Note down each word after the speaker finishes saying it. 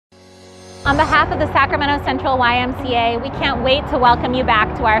On behalf of the Sacramento Central YMCA, we can't wait to welcome you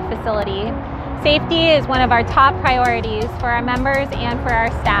back to our facility. Safety is one of our top priorities for our members and for our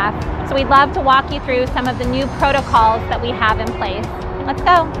staff, so we'd love to walk you through some of the new protocols that we have in place. Let's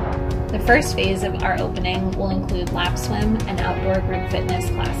go. The first phase of our opening will include lap swim and outdoor group fitness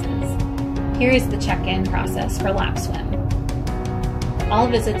classes. Here is the check-in process for lap swim. All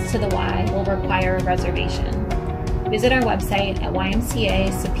visits to the Y will require a reservation. Visit our website at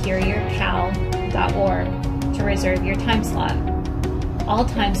ymcasuperiorcal.org to reserve your time slot. All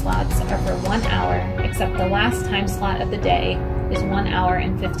time slots are for 1 hour, except the last time slot of the day is 1 hour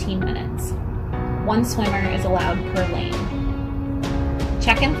and 15 minutes. One swimmer is allowed per lane.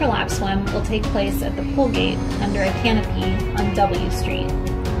 Check-in for lap swim will take place at the pool gate under a canopy on W Street.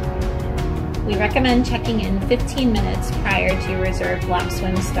 We recommend checking in 15 minutes prior to your reserved lap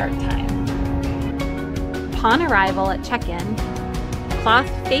swim start time. Upon arrival at check-in, cloth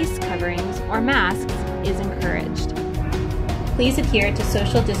face coverings or masks is encouraged. Please adhere to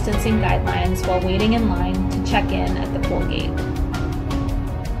social distancing guidelines while waiting in line to check in at the pool gate.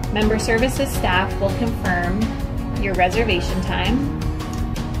 Member Services staff will confirm your reservation time,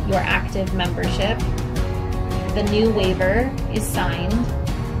 your active membership, the new waiver is signed,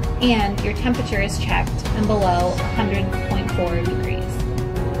 and your temperature is checked and below 100.4 degrees.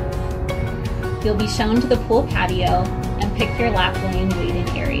 You'll be shown to the pool patio and pick your lap lane waiting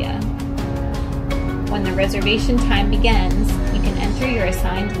area. When the reservation time begins, you can enter your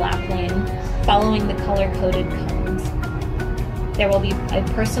assigned lap lane following the color-coded cones. There will be a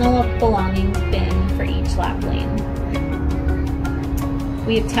personal belongings bin for each lap lane.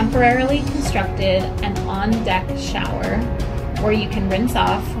 We have temporarily constructed an on-deck shower where you can rinse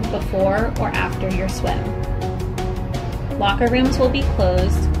off before or after your swim. Locker rooms will be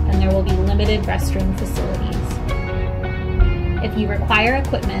closed and there will be limited restroom facilities. If you require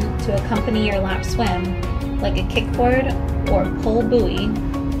equipment to accompany your lap swim, like a kickboard or pull buoy,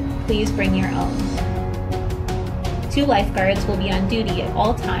 please bring your own. 2 lifeguards will be on duty at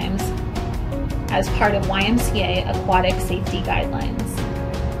all times as part of YMCA aquatic safety guidelines.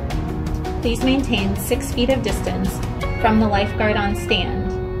 Please maintain 6 feet of distance from the lifeguard on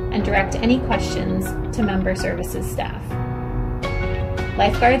stand and direct any questions to Member Services staff.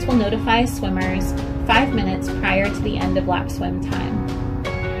 Lifeguards will notify swimmers 5 minutes prior to the end of lap swim time.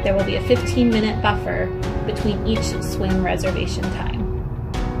 There will be a 15-minute buffer between each swim reservation time.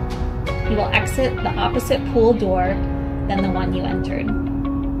 You will exit the opposite pool door than the one you entered.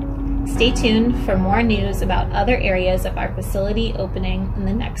 Stay tuned for more news about other areas of our facility opening in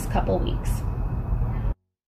the next couple weeks.